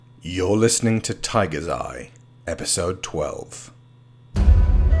You're listening to Tiger's Eye, Episode 12.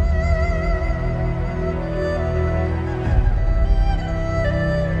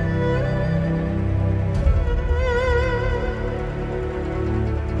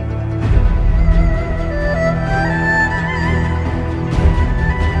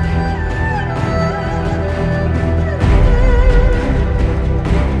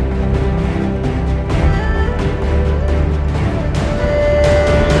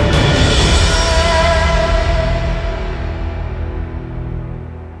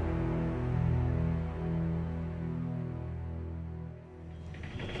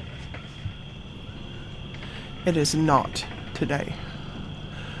 It is not today.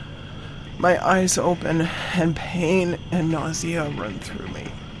 My eyes open, and pain and nausea run through me.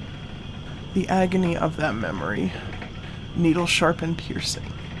 The agony of that memory, needle-sharp and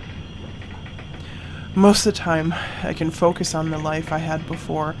piercing. Most of the time, I can focus on the life I had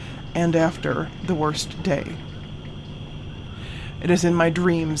before and after the worst day. It is in my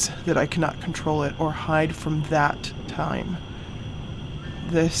dreams that I cannot control it or hide from that time.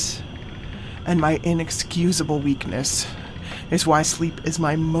 This and my inexcusable weakness is why sleep is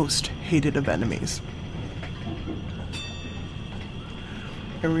my most hated of enemies.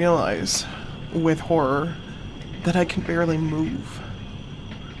 I realize, with horror, that I can barely move.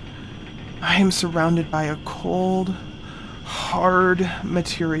 I am surrounded by a cold, hard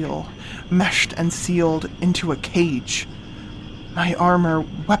material, meshed and sealed into a cage. My armor,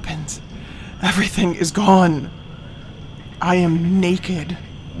 weapons, everything is gone. I am naked.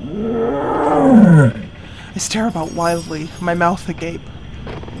 I stare about wildly, my mouth agape.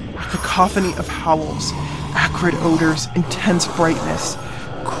 A cacophony of howls, acrid odors, intense brightness,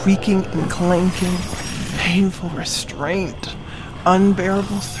 creaking and clanking, painful restraint,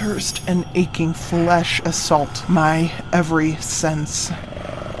 unbearable thirst, and aching flesh assault my every sense.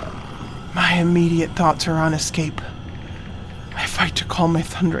 My immediate thoughts are on escape. I fight to calm my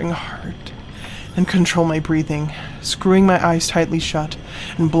thundering heart and control my breathing, screwing my eyes tightly shut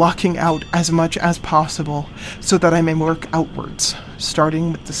and blocking out as much as possible so that I may work outwards,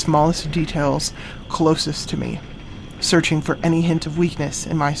 starting with the smallest details closest to me, searching for any hint of weakness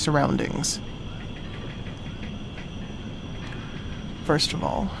in my surroundings. First of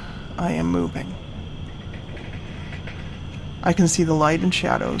all, I am moving. I can see the light and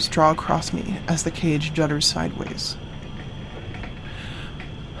shadows draw across me as the cage judders sideways.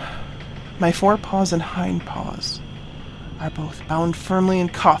 My forepaws and hind paws are both bound firmly in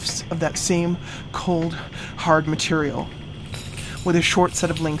cuffs of that same cold, hard material, with a short set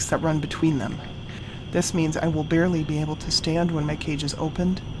of links that run between them. This means I will barely be able to stand when my cage is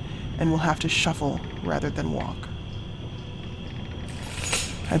opened, and will have to shuffle rather than walk.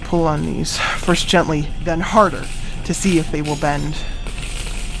 I pull on these, first gently, then harder, to see if they will bend.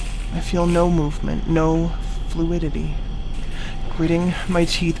 I feel no movement, no fluidity. Gritting my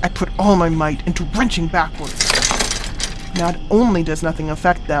teeth, I put all my might into wrenching backwards. Not only does nothing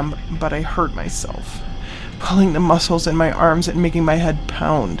affect them, but I hurt myself, pulling the muscles in my arms and making my head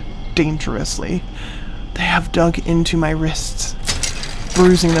pound dangerously. They have dug into my wrists,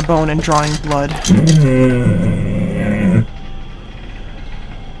 bruising the bone and drawing blood.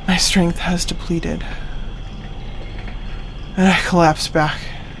 My strength has depleted, and I collapse back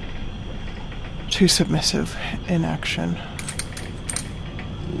to submissive inaction.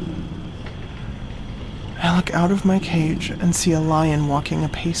 I look out of my cage and see a lion walking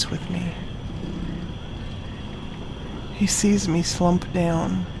apace with me. He sees me slump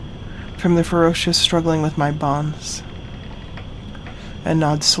down from the ferocious struggling with my bonds and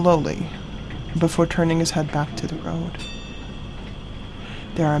nods slowly before turning his head back to the road.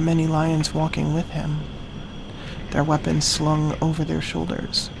 There are many lions walking with him, their weapons slung over their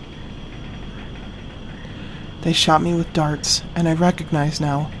shoulders. They shot me with darts, and I recognize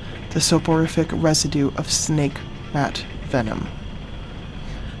now the soporific residue of snake rat venom.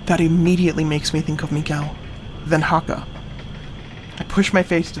 That immediately makes me think of Miguel, then Haka. I push my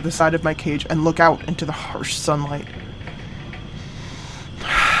face to the side of my cage and look out into the harsh sunlight.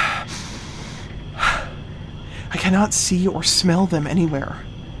 I cannot see or smell them anywhere.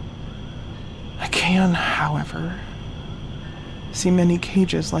 I can, however, see many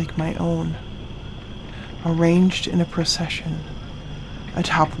cages like my own, arranged in a procession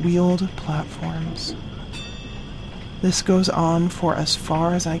atop wheeled platforms. This goes on for as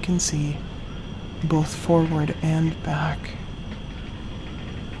far as I can see, both forward and back.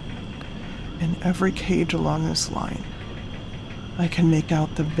 In every cage along this line, I can make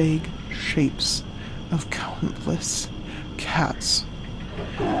out the vague shapes of countless cats.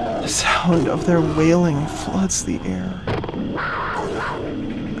 The sound of their wailing floods the air.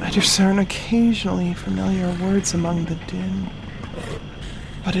 I discern occasionally familiar words among the din,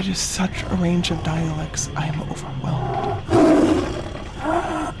 but it is such a range of dialects I am overwhelmed.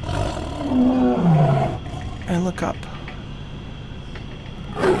 I look up.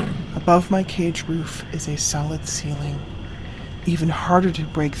 Above my cage roof is a solid ceiling, even harder to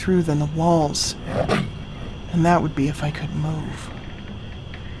break through than the walls, and that would be if I could move.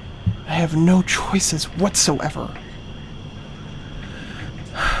 I have no choices whatsoever.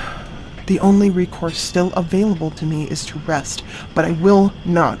 The only recourse still available to me is to rest, but I will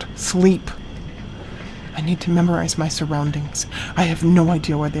not sleep. I need to memorize my surroundings. I have no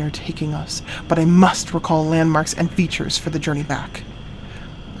idea where they are taking us, but I must recall landmarks and features for the journey back.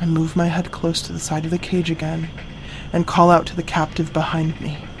 I move my head close to the side of the cage again and call out to the captive behind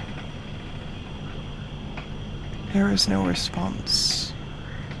me. There is no response.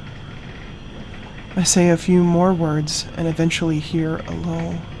 I say a few more words and eventually hear a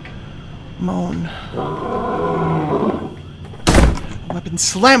low moan. A weapon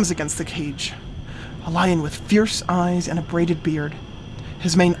slams against the cage. A lion with fierce eyes and a braided beard,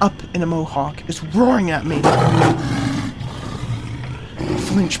 his mane up in a mohawk, is roaring at me. I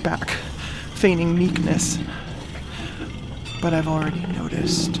flinch back, feigning meekness. But I've already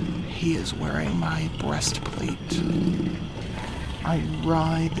noticed he is wearing my breastplate. I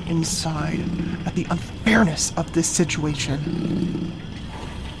writhe inside at the unfairness of this situation.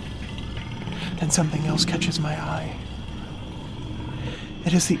 Then something else catches my eye.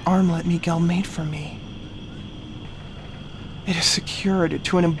 It is the armlet Miguel made for me. It is secured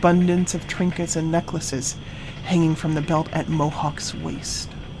to an abundance of trinkets and necklaces hanging from the belt at Mohawk's waist.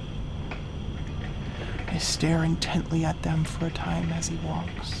 I stare intently at them for a time as he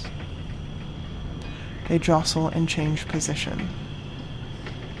walks. They jostle and change position.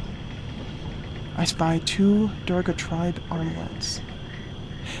 I spy 2 Durga tribe armlets.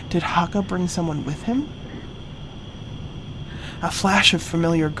 Did Haka bring someone with him? A flash of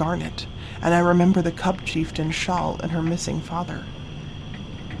familiar garnet, and I remember the cub chieftain Shal and her missing father.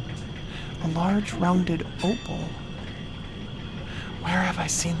 A large rounded opal. Where have I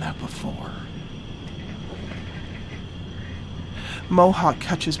seen that before? Mohawk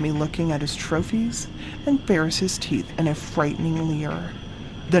catches me looking at his trophies and bares his teeth in a frightening leer,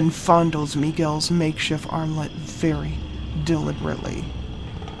 then fondles Miguel's makeshift armlet very deliberately.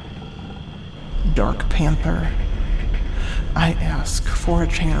 Dark Panther, I ask for a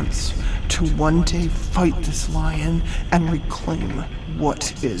chance to one day fight this lion and reclaim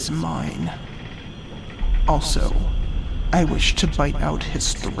what is mine. Also, I wish to bite out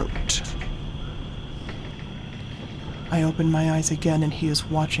his throat. I open my eyes again and he is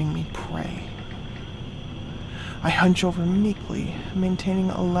watching me prey. I hunch over meekly, maintaining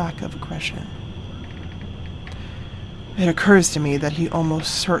a lack of aggression. It occurs to me that he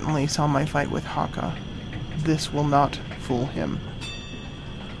almost certainly saw my fight with Haka. This will not fool him.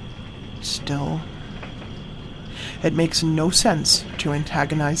 Still, it makes no sense to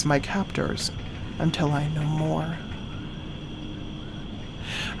antagonize my captors until I know more.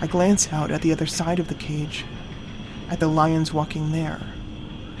 I glance out at the other side of the cage, at the lions walking there,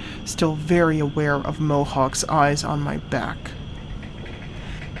 still very aware of Mohawk's eyes on my back.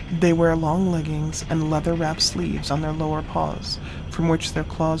 They wear long leggings and leather-wrapped sleeves on their lower paws, from which their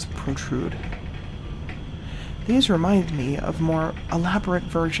claws protrude. These remind me of more elaborate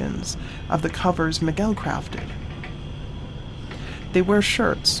versions of the covers Miguel crafted. They wear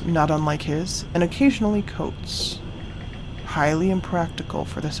shirts, not unlike his, and occasionally coats. Highly impractical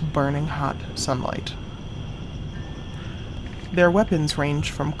for this burning hot sunlight. Their weapons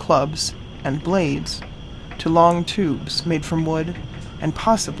range from clubs and blades to long tubes made from wood and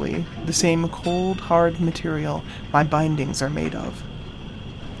possibly the same cold, hard material my bindings are made of.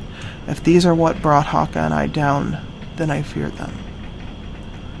 If these are what brought Haka and I down, then I fear them.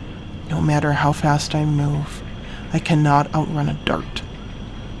 No matter how fast I move, I cannot outrun a dart.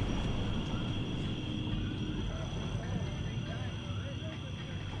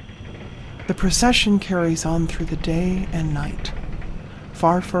 The procession carries on through the day and night,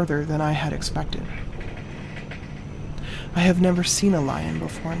 far further than I had expected. I have never seen a lion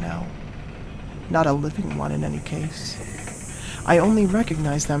before now, not a living one in any case. I only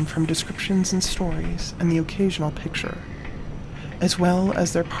recognize them from descriptions and stories and the occasional picture, as well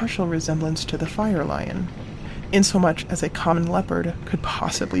as their partial resemblance to the fire lion, insomuch as a common leopard could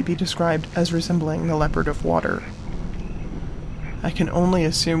possibly be described as resembling the leopard of water. I can only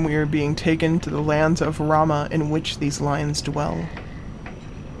assume we are being taken to the lands of Rama in which these lions dwell.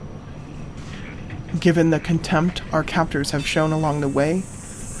 Given the contempt our captors have shown along the way,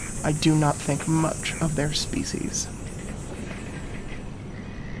 I do not think much of their species.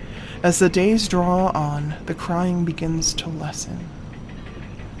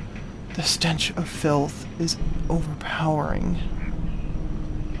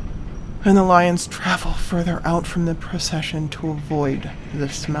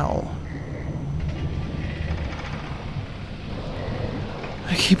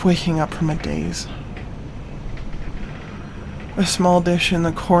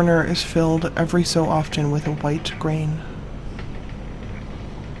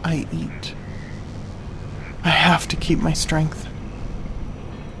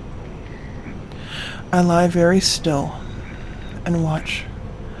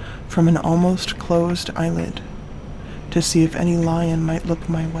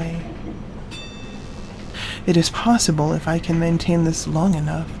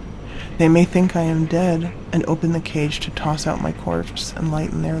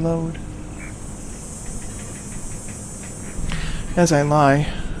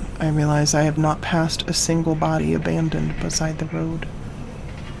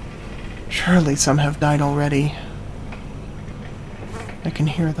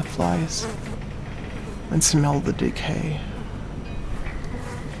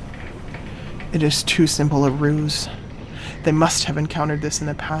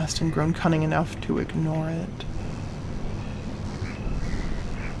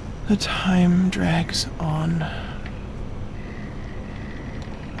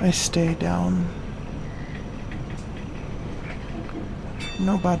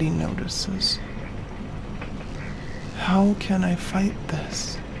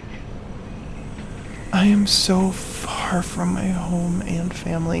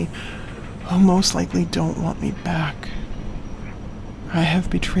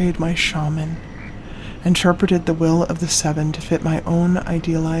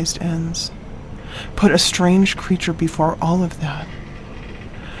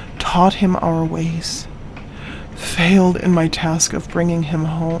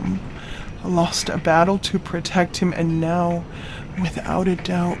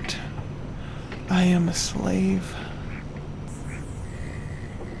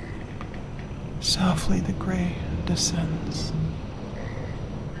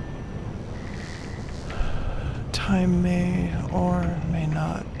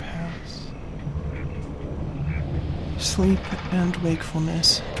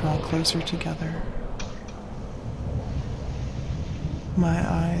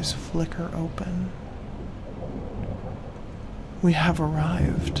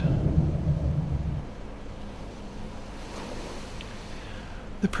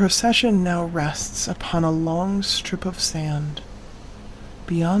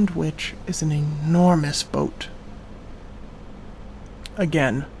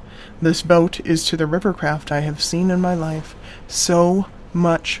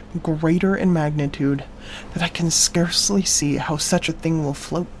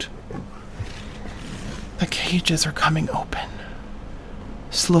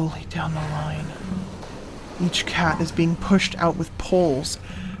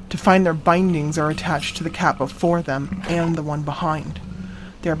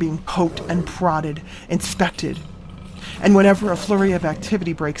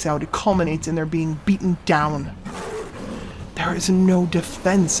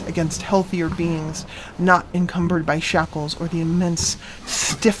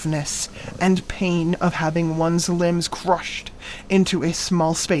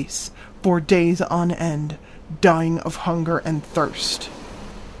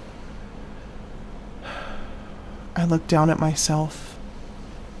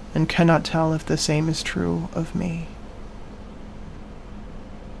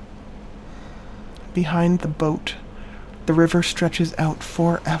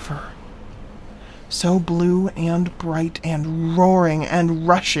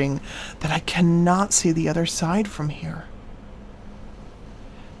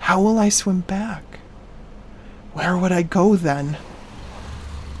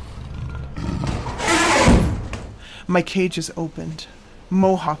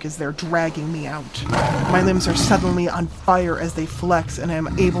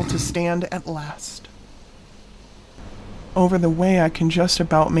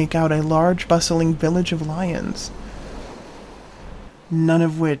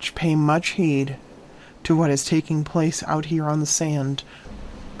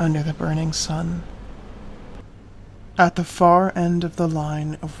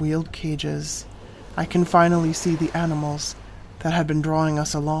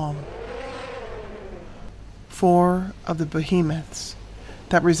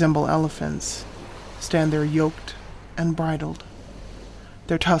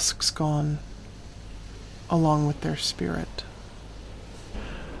 their tusks gone, along with their spirit.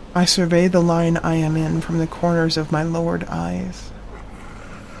 I survey the line I am in from the corners of my lowered eyes.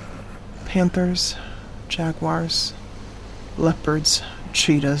 Panthers, jaguars, leopards,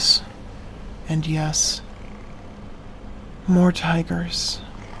 cheetahs, and yes, more tigers.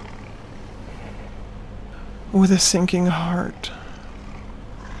 With a sinking heart,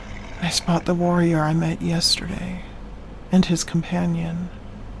 I spot the warrior I met yesterday and his companion.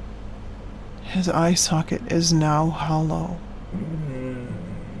 His eye socket is now hollow,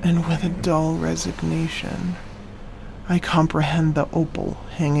 and with a dull resignation, I comprehend the opal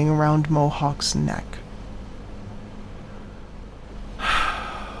hanging around Mohawk's neck.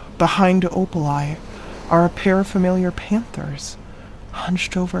 Behind Opal Eye are a pair of familiar panthers,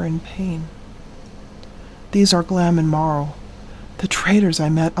 hunched over in pain. These are Glam and Marl, the traders I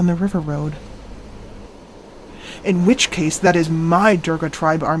met on the river road. In which case, that is my Durga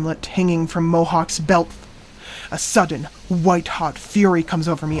tribe armlet hanging from Mohawk's belt. A sudden, white-hot fury comes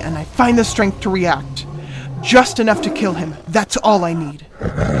over me, and I find the strength to react. Just enough to kill him. That's all I need.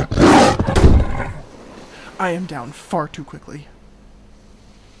 I am down far too quickly.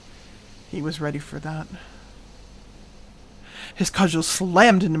 He was ready for that. His cudgel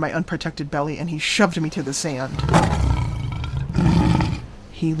slammed into my unprotected belly, and he shoved me to the sand.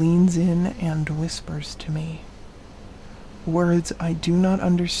 He leans in and whispers to me. Words I do not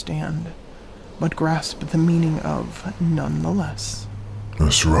understand, but grasp the meaning of nonetheless.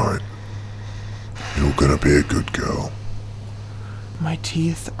 That's right. You're gonna be a good girl. My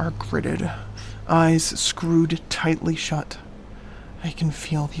teeth are gritted, eyes screwed tightly shut. I can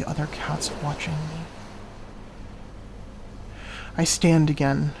feel the other cats watching me. I stand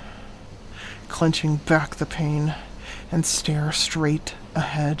again, clenching back the pain, and stare straight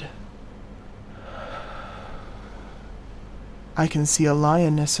ahead. I can see a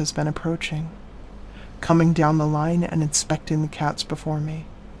lioness has been approaching, coming down the line and inspecting the cats before me.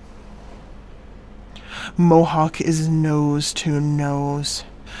 Mohawk is nose to nose,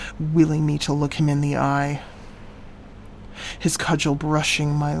 willing me to look him in the eye. His cudgel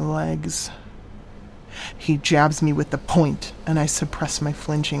brushing my legs. He jabs me with the point, and I suppress my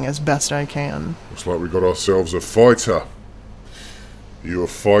flinching as best I can. Looks like we got ourselves a fighter. You a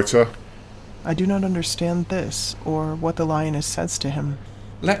fighter? I do not understand this, or what the lioness says to him.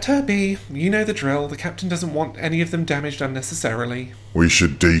 Let her be. You know the drill. The captain doesn't want any of them damaged unnecessarily. We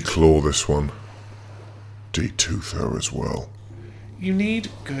should declaw this one. Detooth her as well. You need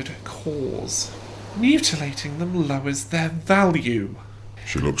good cause. Mutilating them lowers their value.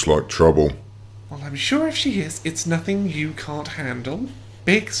 She looks like trouble. Well, I'm sure if she is, it's nothing you can't handle.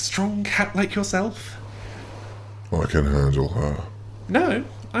 Big, strong cat like yourself. I can handle her. No,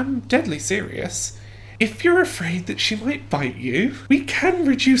 I'm deadly serious. If you're afraid that she might bite you, we can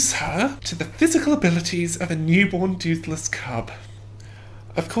reduce her to the physical abilities of a newborn toothless cub.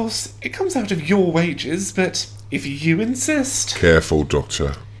 Of course, it comes out of your wages, but if you insist... Careful,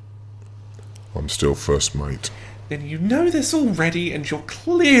 Doctor. I'm still first mate. Then you know this already and you're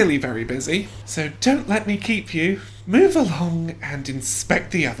clearly very busy. So don't let me keep you. Move along and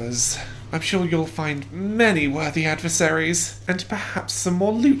inspect the others. I'm sure you'll find many worthy adversaries, and perhaps some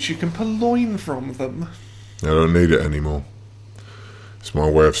more loot you can purloin from them. I don't need it anymore. It's my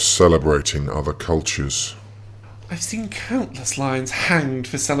way of celebrating other cultures. I've seen countless lions hanged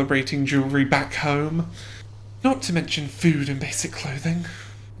for celebrating jewellery back home. Not to mention food and basic clothing.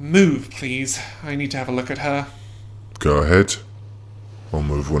 Move, please. I need to have a look at her. Go ahead. I'll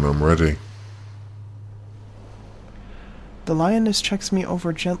move when I'm ready. The lioness checks me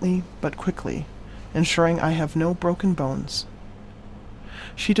over gently but quickly, ensuring I have no broken bones.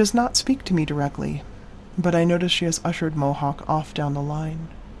 She does not speak to me directly, but I notice she has ushered Mohawk off down the line.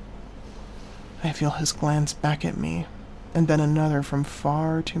 I feel his glance back at me, and then another from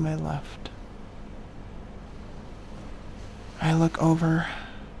far to my left. I look over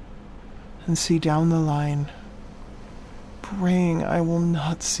and see down the line, praying I will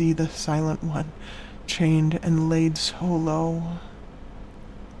not see the silent one, chained and laid so low.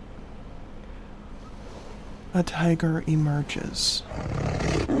 A tiger emerges.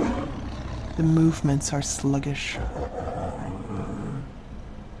 The movements are sluggish.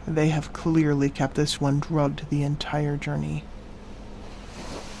 They have clearly kept this one drugged the entire journey.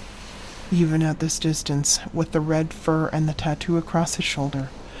 Even at this distance, with the red fur and the tattoo across his shoulder,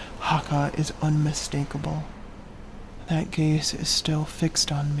 Haka is unmistakable. That gaze is still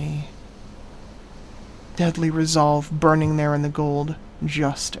fixed on me. Deadly resolve burning there in the gold,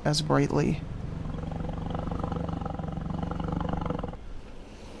 just as brightly.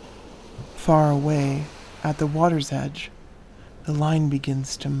 Far away, at the water's edge, The line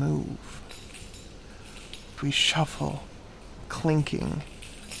begins to move. We shuffle, clinking,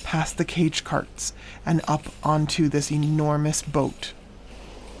 past the cage carts and up onto this enormous boat.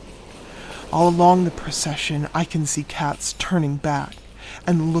 All along the procession, I can see cats turning back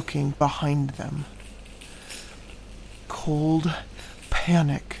and looking behind them. Cold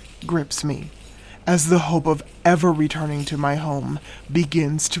panic grips me as the hope of ever returning to my home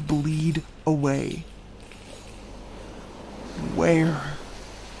begins to bleed away. Where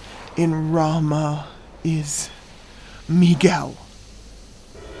in Rama is Miguel?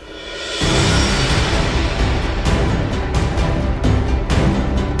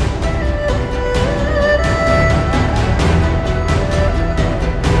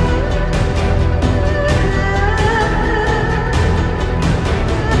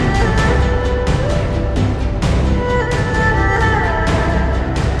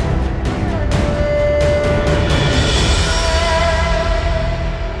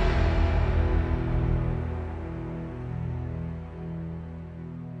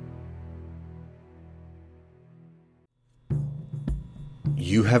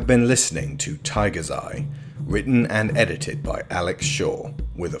 You have been listening to Tiger's Eye, written and edited by Alex Shaw,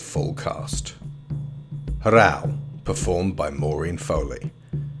 with a full cast. Harau, performed by Maureen Foley.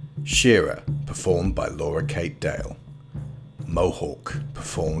 Shira, performed by Laura Kate Dale. Mohawk,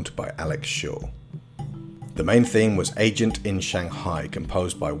 performed by Alex Shaw. The main theme was Agent in Shanghai,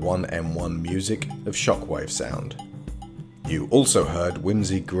 composed by 1M1 Music of Shockwave Sound. You also heard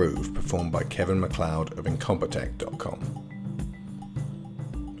Whimsy Groove, performed by Kevin MacLeod of Incompetech.com.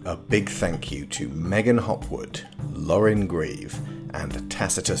 A big thank you to Megan Hopwood, Lauren Grieve, and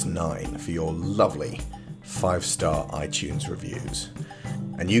Tacitus9 for your lovely 5-star iTunes reviews.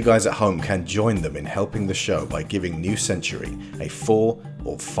 And you guys at home can join them in helping the show by giving New Century a 4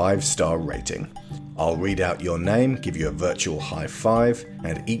 or 5-star rating. I'll read out your name, give you a virtual high five,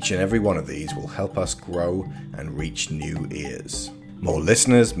 and each and every one of these will help us grow and reach new ears. More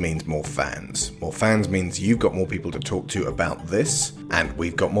listeners means more fans. More fans means you've got more people to talk to about this, and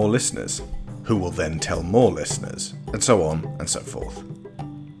we've got more listeners, who will then tell more listeners, and so on and so forth.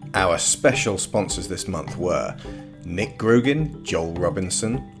 Our special sponsors this month were Nick Grugin, Joel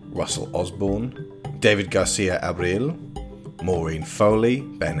Robinson, Russell Osborne, David Garcia Abril, Maureen Foley,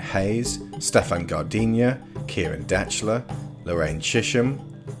 Ben Hayes, Stefan Gardenia, Kieran Datchler, Lorraine Chisholm,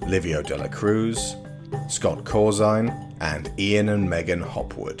 Livio Dela Cruz, Scott Corzine, and Ian and Megan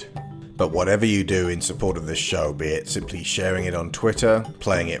Hopwood. But whatever you do in support of this show, be it simply sharing it on Twitter,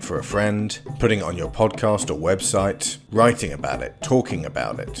 playing it for a friend, putting it on your podcast or website, writing about it, talking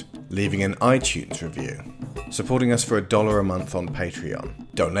about it, leaving an iTunes review, supporting us for $1 a month on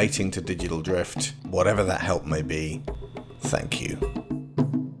Patreon, donating to Digital Drift, whatever that help may be, thank you.